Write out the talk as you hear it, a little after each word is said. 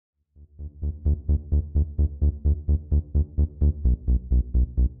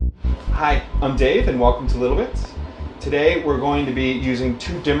Hi, I'm Dave and welcome to littleBits. Today we're going to be using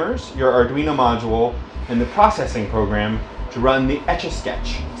two dimmers, your Arduino module, and the processing program to run the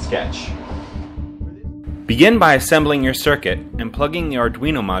Etch-a-Sketch sketch. Begin by assembling your circuit and plugging the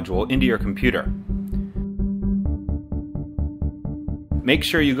Arduino module into your computer. Make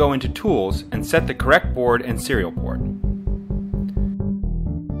sure you go into Tools and set the correct board and serial port.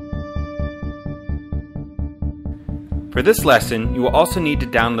 For this lesson, you will also need to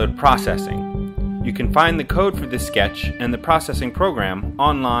download processing. You can find the code for this sketch and the processing program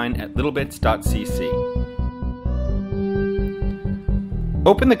online at littleBits.cc.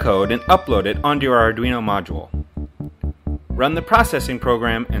 Open the code and upload it onto your Arduino module. Run the processing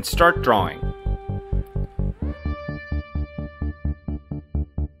program and start drawing.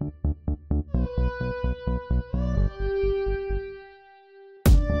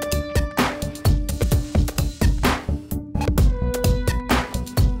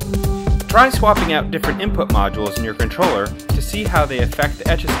 Try swapping out different input modules in your controller to see how they affect the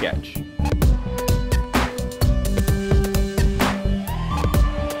Etch-a-Sketch.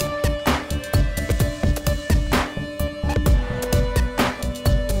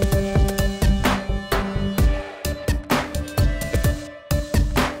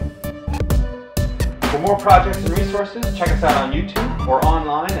 For more projects and resources, check us out on YouTube or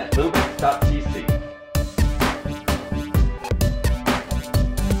online at littleBits.cc.